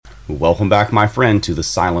Welcome back, my friend, to The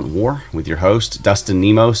Silent War with your host, Dustin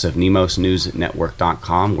Nemos of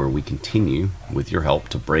NemosNewsNetwork.com, where we continue, with your help,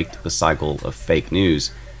 to break the cycle of fake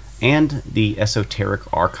news, and the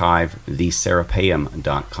esoteric archive,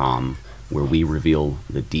 TheSerapeum.com, where we reveal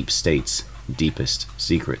the deep state's deepest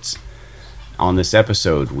secrets. On this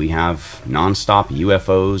episode, we have Nonstop,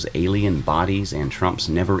 UFOs, alien bodies, and Trump's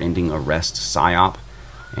never-ending arrest, Psyop,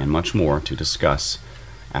 and much more to discuss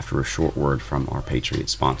after a short word from our Patriot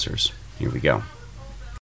sponsors. Here we go.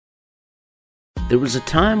 There was a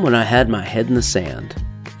time when I had my head in the sand.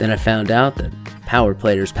 Then I found out that power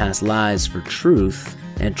players pass lies for truth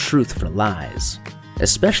and truth for lies,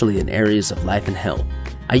 especially in areas of life and health.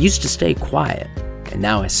 I used to stay quiet, and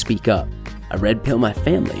now I speak up. I red pill my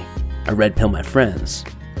family, I red pill my friends,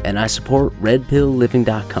 and I support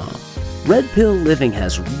redpillliving.com. Red Pill Living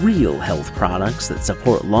has real health products that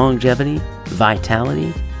support longevity,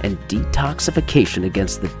 vitality, and detoxification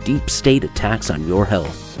against the deep state attacks on your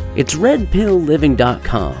health. It's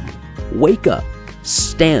redpillliving.com. Wake up,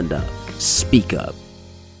 stand up, speak up.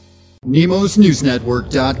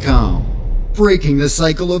 NemosNewsNetwork.com. Breaking the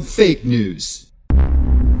cycle of fake news.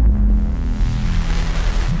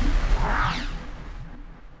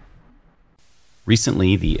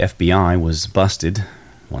 Recently, the FBI was busted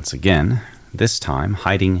once again, this time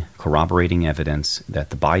hiding corroborating evidence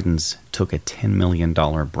that the Bidens took a $10 million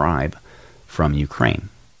bribe from Ukraine.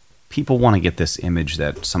 People want to get this image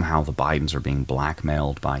that somehow the Bidens are being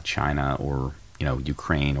blackmailed by China or,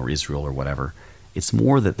 Ukraine or Israel or whatever. It's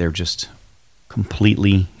more that they're just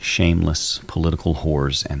completely shameless political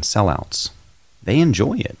whores and sellouts. They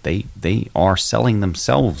enjoy it. They are selling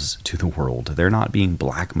themselves to the world. They're not being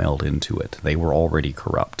blackmailed into it. They were already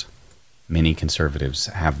corrupt. Many conservatives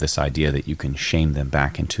have this idea that you can shame them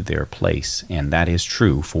back into their place, and that is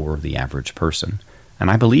true for the average person. And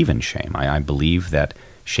I believe in shame. I believe that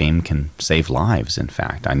shame can save lives, in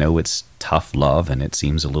fact. I know it's tough love and it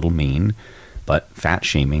seems a little mean, but fat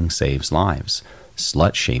shaming saves lives.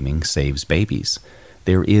 Slut shaming saves babies.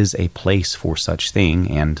 There is a place for such thing,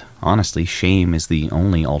 and honestly, shame is the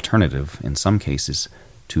only alternative, in some cases,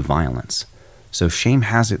 to violence. So shame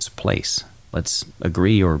has its place. Let's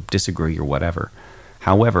agree or disagree or whatever.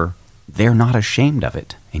 However, they're not ashamed of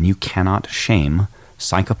it, and you cannot shame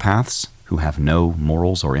psychopaths who have no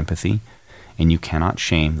morals or empathy, and you cannot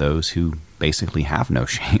shame those who basically have no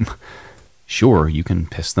shame. Sure, you can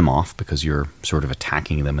piss them off because you're sort of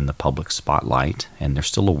attacking them in the public spotlight, and they're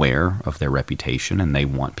still aware of their reputation, and they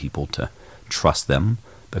want people to trust them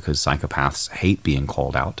because psychopaths hate being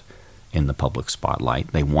called out in the public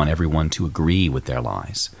spotlight. They want everyone to agree with their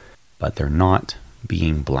lies. But they're not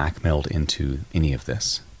being blackmailed into any of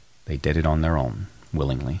this. They did it on their own,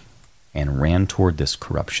 willingly, and ran toward this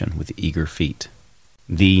corruption with eager feet.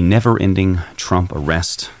 The never-ending Trump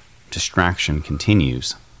arrest distraction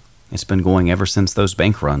continues. It's been going ever since those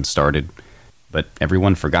bank runs started, but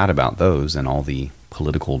everyone forgot about those and all the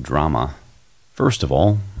political drama. First of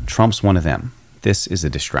all, Trump's one of them. This is a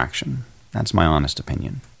distraction. That's my honest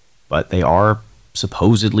opinion. But they are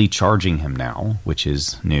supposedly charging him now, which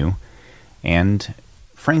is new. And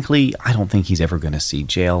frankly, I don't think he's ever going to see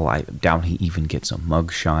jail. I doubt he even gets a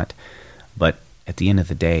mugshot. But at the end of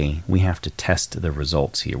the day, we have to test the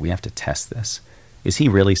results here. We have to test this. Is he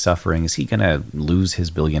really suffering? Is he going to lose his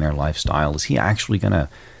billionaire lifestyle? Is he actually going to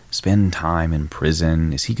spend time in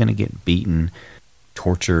prison? Is he going to get beaten,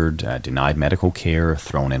 tortured, denied medical care,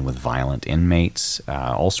 thrown in with violent inmates,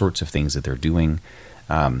 all sorts of things that they're doing?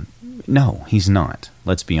 No, he's not.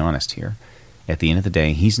 Let's be honest here. At the end of the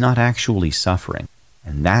day, he's not actually suffering.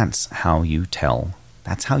 And that's how you tell.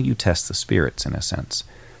 That's how you test the spirits, in a sense.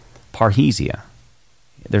 Parrhesia.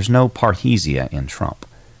 There's no parrhesia in Trump.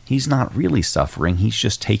 He's not really suffering. He's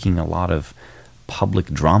just taking a lot of public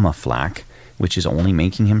drama flack, which is only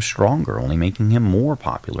making him stronger, only making him more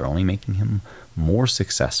popular, only making him more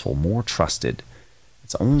successful, more trusted.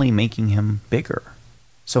 It's only making him bigger.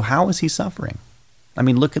 So how is he suffering? I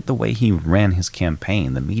mean, look at the way he ran his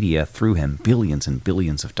campaign. The media threw him billions and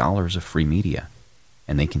billions of dollars of free media,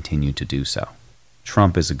 and they continue to do so.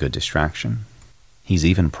 Trump is a good distraction. He's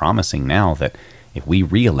even promising now that if we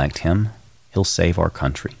re-elect him, he'll save our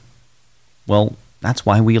country. Well, that's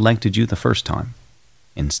why we elected you the first time.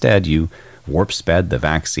 Instead, you warp-sped the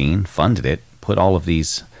vaccine, funded it, put all of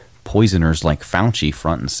these poisoners like Fauci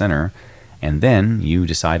front and center, and then you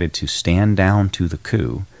decided to stand down to the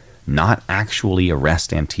coup, not actually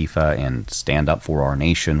arrest Antifa and stand up for our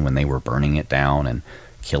nation when they were burning it down and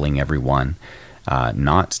killing everyone,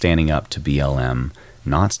 not standing up to BLM,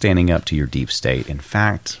 not standing up to your deep state. In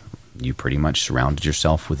fact, you pretty much surrounded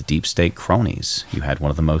yourself with deep state cronies. You had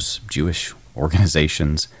one of the most Jewish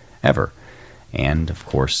organizations ever. And, of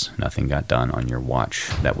course, nothing got done on your watch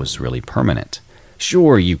that was really permanent.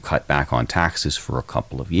 Sure, you cut back on taxes for a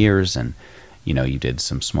couple of years, and, you did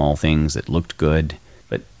some small things that looked good.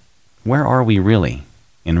 But where are we really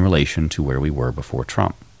in relation to where we were before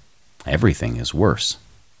Trump? Everything is worse,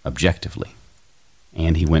 objectively.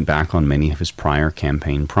 And he went back on many of his prior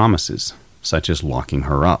campaign promises, such as locking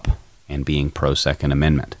her up and being pro-Second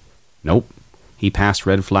Amendment. Nope, he passed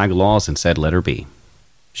red flag laws and said let her be.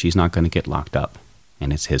 She's not going to get locked up,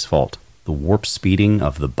 and it's his fault. The warp speeding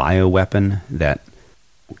of the bioweapon that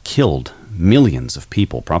killed millions of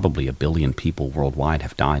people, probably 1 billion people worldwide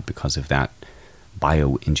have died because of that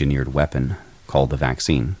bioengineered weapon called the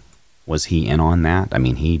vaccine. Was he in on that? I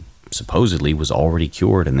mean, he supposedly was already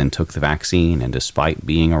cured and then took the vaccine, and despite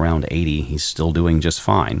being around 80, he's still doing just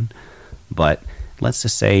fine. But let's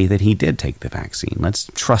just say that he did take the vaccine. Let's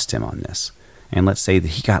trust him on this. And let's say that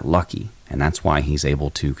he got lucky, and that's why he's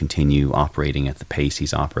able to continue operating at the pace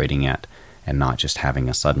he's operating at and not just having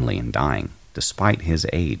a suddenly and dying, despite his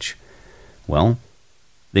age. Well,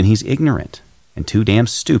 then he's ignorant and too damn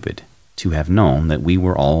stupid to have known that we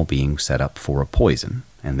were all being set up for a poison,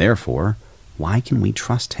 and therefore, why can we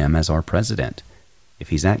trust him as our president? If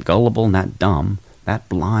he's that gullible and that dumb, that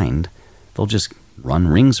blind, they'll just run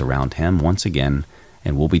rings around him once again,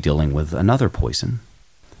 and we'll be dealing with another poison.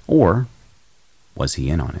 Or was he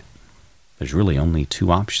in on it? There's really only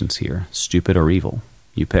 2 options here, stupid or evil.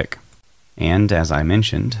 You pick. And as I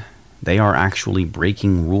mentioned, they are actually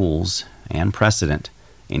breaking rules and precedent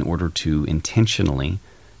in order to intentionally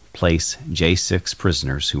place J6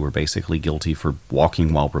 prisoners who were basically guilty for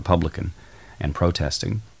walking while Republican and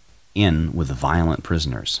protesting in with violent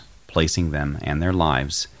prisoners, placing them and their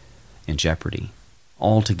lives in jeopardy,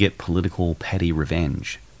 all to get political petty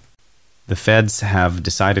revenge. The feds have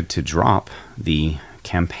decided to drop the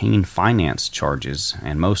campaign finance charges,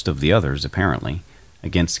 and most of the others apparently,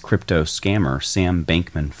 against crypto scammer Sam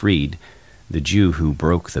Bankman-Fried, the Jew who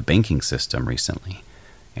broke the banking system recently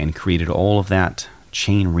and created all of that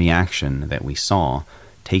chain reaction that we saw,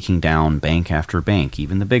 taking down bank after bank,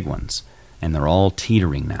 even the big ones. And they're all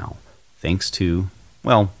teetering now, thanks to,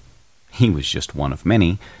 well, he was just one of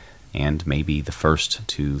many, and maybe the first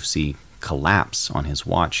to see collapse on his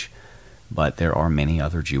watch. But there are many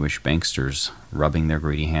other Jewish banksters rubbing their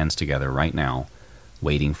greedy hands together right now,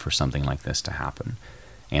 waiting for something like this to happen.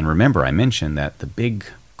 And remember, I mentioned that the big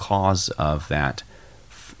cause of that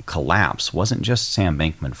collapse wasn't just Sam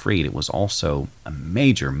Bankman-Fried, it was also a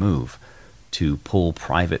major move to pull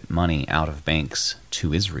private money out of banks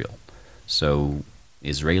to Israel. So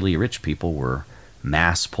Israeli rich people were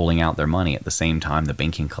mass pulling out their money at the same time the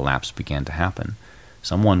banking collapse began to happen.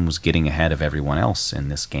 Someone was getting ahead of everyone else in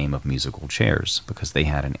this game of musical chairs because they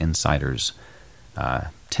had an insider's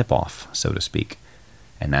tip-off, so to speak.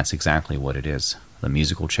 And that's exactly what it is. The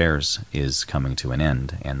musical chairs is coming to an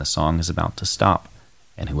end, and the song is about to stop.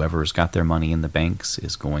 And whoever's got their money in the banks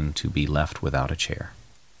is going to be left without a chair.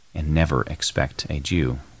 And never expect a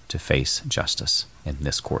Jew to face justice in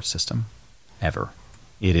this court system. Ever.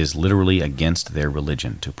 It is literally against their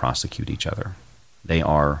religion to prosecute each other. They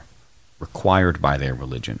are required by their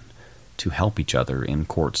religion to help each other in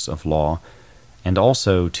courts of law, and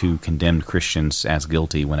also to condemn Christians as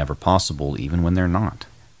guilty whenever possible, even when they're not.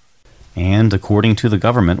 And according to the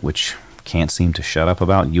government, which can't seem to shut up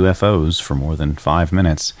about UFOs for more than 5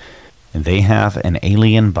 minutes, they have an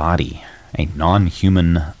alien body, a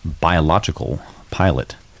non-human biological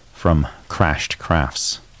pilot from crashed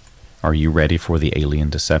crafts. Are you ready for the alien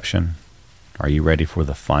deception? Are you ready for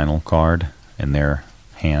the final card in their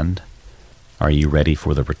hand? Are you ready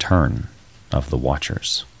for the return of the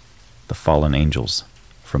Watchers, the fallen angels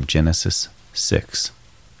from Genesis 6,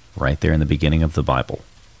 right there in the beginning of the Bible?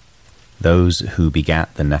 Those who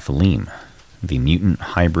begat the Nephilim, the mutant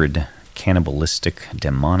hybrid, cannibalistic,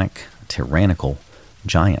 demonic, tyrannical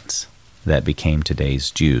giants that became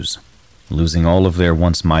today's Jews, losing all of their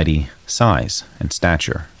once mighty size and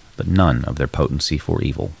stature, but none of their potency for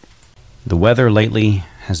evil. The weather lately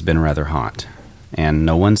has been rather hot, and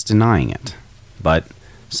no one's denying it. But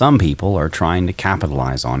some people are trying to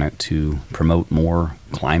capitalize on it to promote more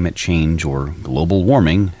climate change or global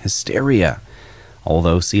warming hysteria.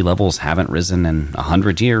 Although sea levels haven't risen in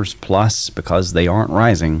 100 years plus because they aren't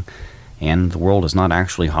rising, and the world is not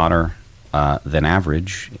actually hotter than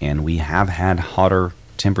average, and we have had hotter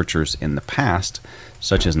temperatures in the past,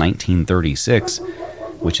 such as 1936,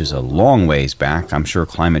 which is a long ways back. I'm sure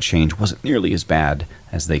climate change wasn't nearly as bad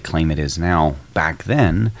as they claim it is now back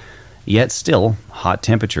then. Yet still, hot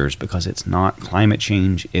temperatures, because it's not climate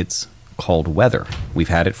change, it's cold weather. We've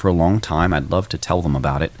had it for a long time. I'd love to tell them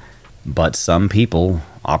about it. But some people,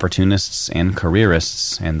 opportunists and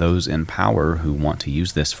careerists, and those in power who want to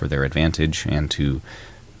use this for their advantage and to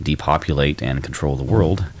depopulate and control the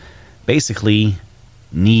world, basically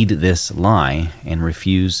need this lie and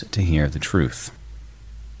refuse to hear the truth.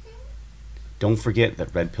 Don't forget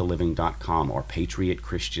that RedPillLiving.com, our Patriot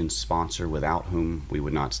Christian sponsor without whom we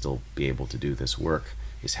would not still be able to do this work,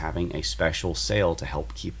 is having a special sale to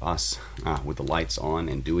help keep us with the lights on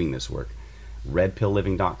and doing this work.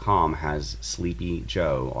 RedPillLiving.com has Sleepy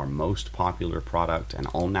Joe, our most popular product, an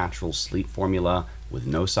all-natural sleep formula with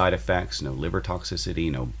no side effects, no liver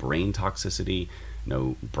toxicity, no brain toxicity,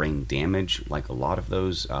 no brain damage like a lot of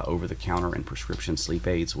those over-the-counter and prescription sleep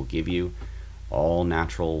aids will give you. All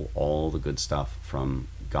natural, all the good stuff from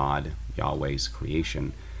God, Yahweh's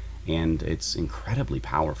creation. And it's incredibly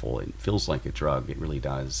powerful. It feels like a drug. It really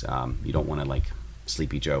does. You don't want to like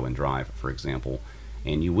Sleepy Joe and drive, for example.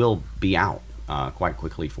 And you will be out quite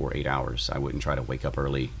quickly for 8 hours. I wouldn't try to wake up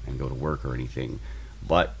early and go to work or anything.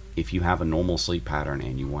 But if you have a normal sleep pattern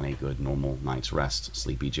and you want a good normal night's rest,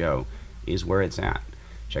 Sleepy Joe is where it's at.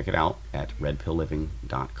 Check it out at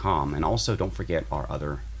redpillliving.com. And also don't forget our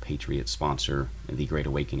other Patriot sponsor,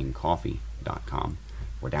 thegreatawakeningcoffee.com.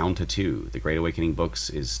 We're down to 2. The Great Awakening Books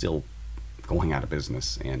is still going out of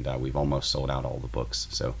business, and we've almost sold out all the books,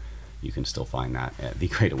 so you can still find that at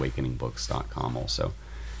thegreatawakeningbooks.com also.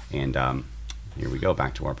 And here we go,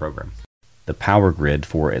 back to our program. The power grid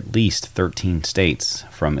for at least 13 states,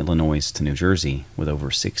 from Illinois to New Jersey, with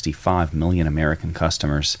over 65 million American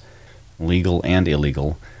customers, legal and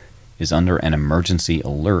illegal, is under an emergency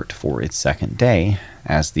alert for its second day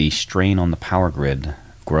as the strain on the power grid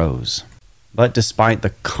grows. But despite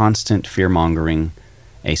the constant fear-mongering,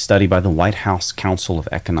 a study by the White House Council of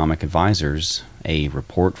Economic Advisors, a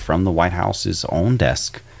report from the White House's own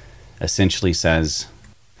desk, essentially says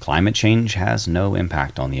climate change has no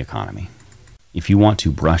impact on the economy. If you want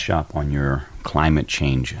to brush up on your climate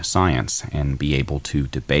change science and be able to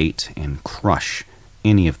debate and crush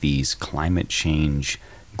any of these climate change,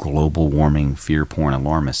 global warming, fear porn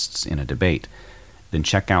alarmists in a debate, then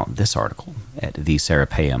check out this article at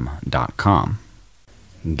thesarapayam.com.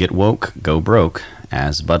 Get woke, go broke,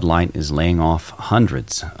 as Bud Light is laying off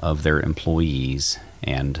hundreds of their employees,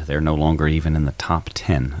 and they're no longer even in the top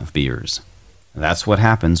 10 of beers. That's what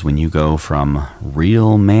happens when you go from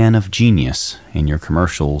real man of genius in your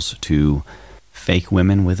commercials to fake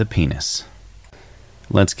women with a penis.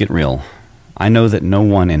 Let's get real. I know that no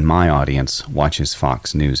one in my audience watches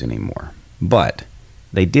Fox News anymore, but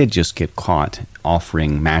they did just get caught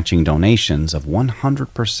offering matching donations of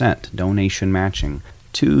 100% donation matching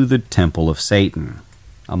to the Temple of Satan,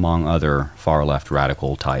 among other far-left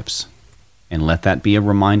radical types. And let that be a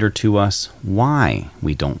reminder to us why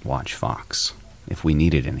we don't watch Fox, if we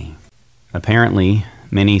needed any. Apparently,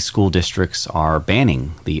 many school districts are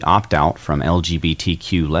banning the opt-out from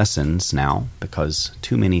LGBTQ lessons now because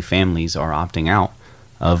too many families are opting out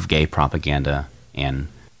of gay propaganda and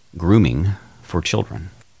grooming for children.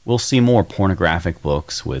 We'll see more pornographic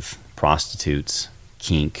books with prostitutes,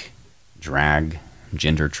 kink, drag,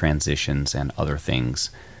 gender transitions, and other things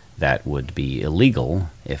that would be illegal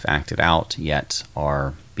if acted out, yet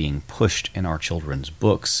are being pushed in our children's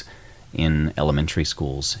books in elementary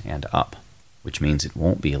schools and up, which means it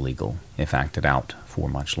won't be illegal if acted out for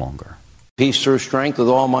much longer. Peace through strength with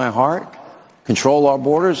all my heart, control our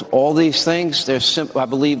borders, all these things. I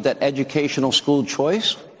believe that educational school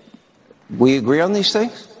choice, we agree on these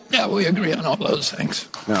things? Yeah, we agree on all those things.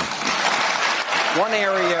 No. One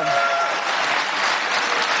area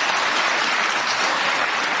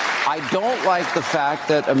I don't like the fact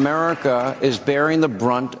that America is bearing the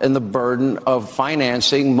brunt and the burden of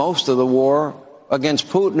financing most of the war against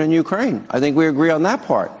Putin in Ukraine. I think we agree on that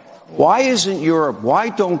part. Why isn't Europe, why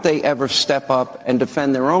don't they ever step up and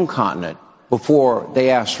defend their own continent before they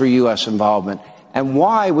ask for U.S. involvement? And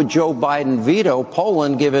why would Joe Biden veto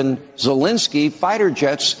Poland, given Zelensky fighter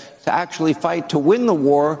jets to actually fight to win the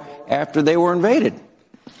war after they were invaded?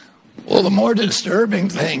 Well, the more disturbing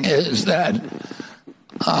thing is that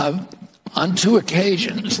on 2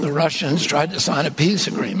 occasions, the Russians tried to sign a peace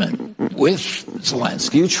agreement with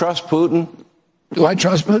Zelensky. Do you trust Putin? Do I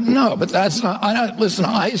trust Putin? No, but that's not. Listen,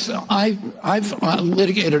 I've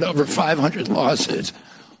litigated over 500 lawsuits.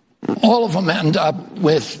 All of them end up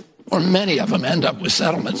with, or many of them end up with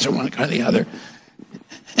settlements or one kind or the other.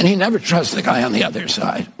 And he never trusts the guy on the other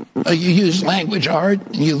side. You use language art,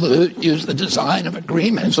 and you use the design of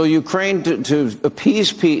agreements. So Ukraine, to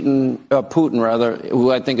appease Putin,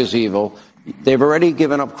 who I think is evil, they've already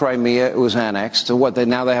given up Crimea. It was annexed. So what?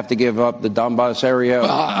 Now they have to give up the Donbas area?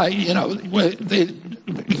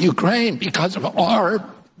 Ukraine, because of our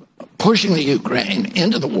pushing the Ukraine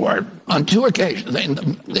into the war on two occasions.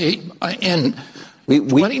 We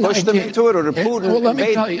pushed them into it, or did Putin well, let me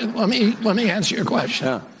invade? tell you. Let me answer your question.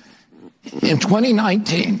 Yeah. In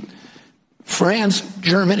 2019, France,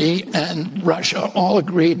 Germany, and Russia all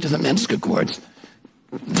agreed to the Minsk Accords.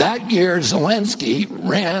 That year, Zelensky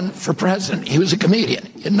ran for president. He was a comedian.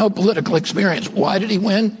 He had no political experience. Why did he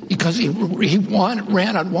win? Because he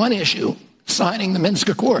ran on one issue, signing the Minsk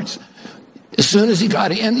Accords. As soon as he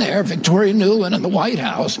got in there, Victoria Nuland in the White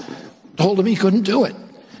House told him he couldn't do it.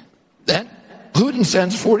 Then Putin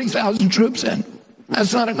sends 40,000 troops in.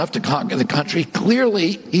 That's not enough to conquer the country.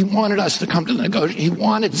 Clearly, he wanted us to come to the negotiation. He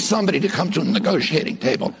wanted somebody to come to the negotiating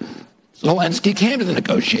table. Zelensky came to the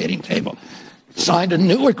negotiating table, signed a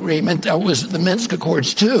new agreement that was the Minsk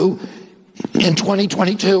Accords 2 in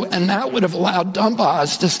 2022, and that would have allowed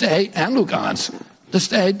Donbass to stay, and Lugansk to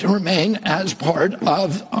stay, to remain as part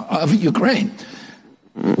of Ukraine.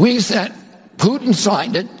 We said, Putin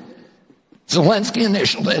signed it, Zelensky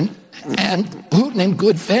initialed it, and Putin, in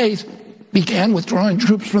good faith, began withdrawing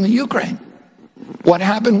troops from the Ukraine. What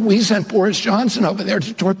happened? We sent Boris Johnson over there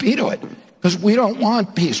to torpedo it, because we don't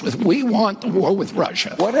want peace we want the war with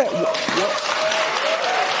Russia. Whatever,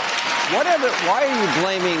 why are you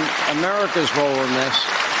blaming America's role in this?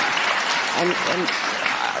 And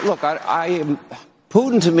look, I am.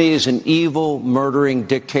 Putin to me is an evil, murdering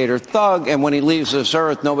dictator thug, and when he leaves this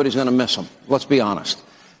earth, nobody's going to miss him. Let's be honest.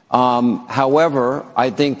 However, I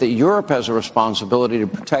think that Europe has a responsibility to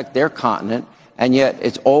protect their continent, and yet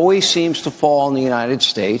it always seems to fall on the United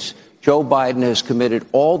States. Joe Biden has committed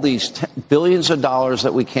all these billions of dollars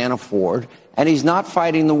that we can't afford, and he's not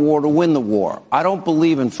fighting the war to win the war. I don't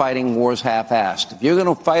believe in fighting wars half-assed. If you're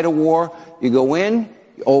going to fight a war, you go in,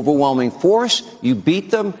 overwhelming force, you beat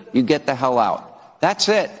them, you get the hell out. That's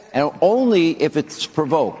it, and only if it's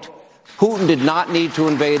provoked. Putin did not need to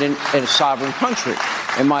invade a sovereign country,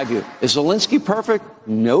 in my view. Is Zelensky perfect?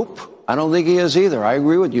 Nope. I don't think he is either. I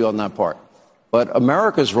agree with you on that part. But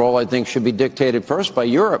America's role, I think, should be dictated first by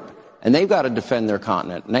Europe, and they've got to defend their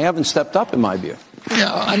continent, and they haven't stepped up, in my view.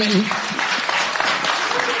 Yeah, I mean,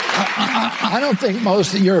 I don't think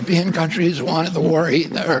most of the European countries wanted the war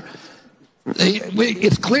either.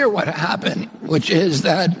 It's clear what happened, which is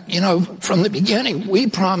that, from the beginning, we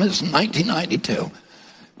promised in 1992,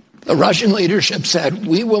 the Russian leadership said,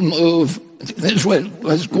 we will move. This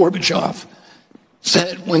was Gorbachev,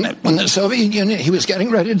 said when the Soviet Union, he was getting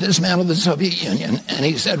ready to dismantle the Soviet Union, and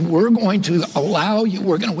he said, we're going to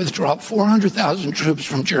withdraw 400,000 troops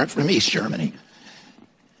from East Germany.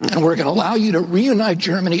 And we're going to allow you to reunite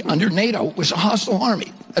Germany under NATO, which is a hostile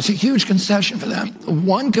army. That's a huge concession for them. The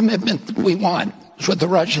one commitment that we want, is what the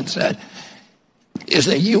Russians said, is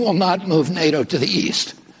that you will not move NATO to the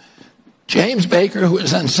east. James Baker, who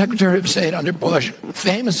was then Secretary of State under Bush,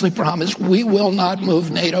 famously promised, we will not move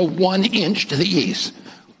NATO 1 inch to the east.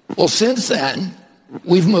 Well, since then,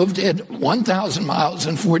 we've moved it 1,000 miles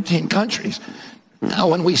in 14 countries. Now,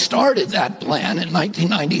 when we started that plan in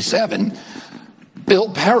 1997, Bill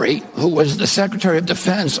Perry, who was the Secretary of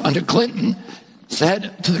Defense under Clinton,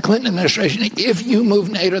 said to the Clinton administration, if you move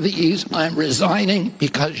NATO to the east, I'm resigning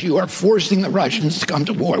because you are forcing the Russians to come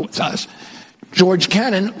to war with us. George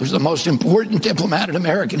Kennan, who was the most important diplomat in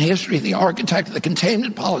American history, the architect of the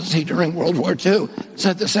containment policy during World War II,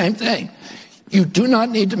 said the same thing. You do not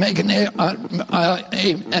need to make an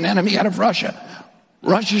enemy out of Russia.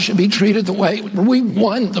 Russia should be treated the way we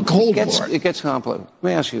won the Cold War. It gets complicated. Let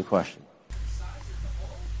me ask you a question.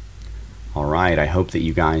 All right, I hope that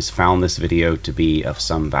you guys found this video to be of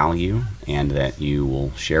some value and that you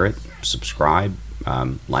will share it, subscribe,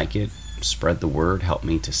 like it, spread the word, help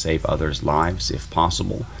me to save others' lives if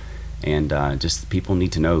possible. And just people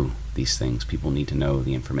need to know these things. People need to know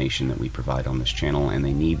the information that we provide on this channel, and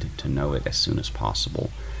they need to know it as soon as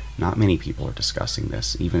possible. Not many people are discussing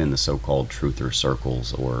this, even in the so-called truther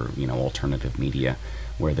circles or alternative media,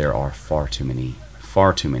 where there are far too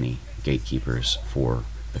many gatekeepers for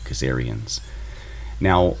the Khazarians.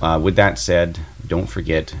 Now, with that said, don't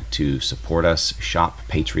forget to support us, shop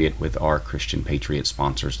Patriot with our Christian Patriot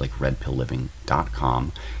sponsors like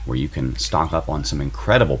redpillliving.com, where you can stock up on some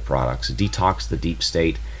incredible products, detox the deep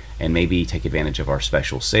state, and maybe take advantage of our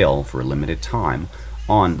special sale for a limited time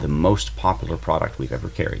on the most popular product we've ever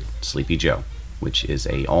carried, Sleepy Joe, which is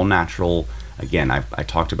a all-natural. Again, I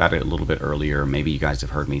talked about it a little bit earlier. Maybe you guys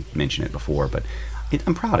have heard me mention it before, but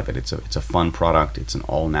I'm proud of it. It's a fun product. It's an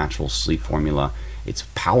all-natural sleep formula. It's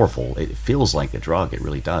powerful. It feels like a drug. It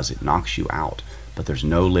really does. It knocks you out. But there's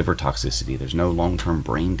no liver toxicity. There's no long-term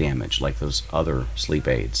brain damage like those other sleep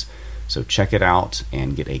aids. So check it out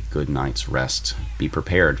and get a good night's rest. Be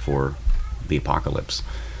prepared for the apocalypse.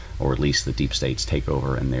 or at least the deep state's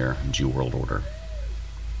takeover and their Jew world order.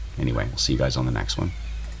 Anyway, we'll see you guys on the next one.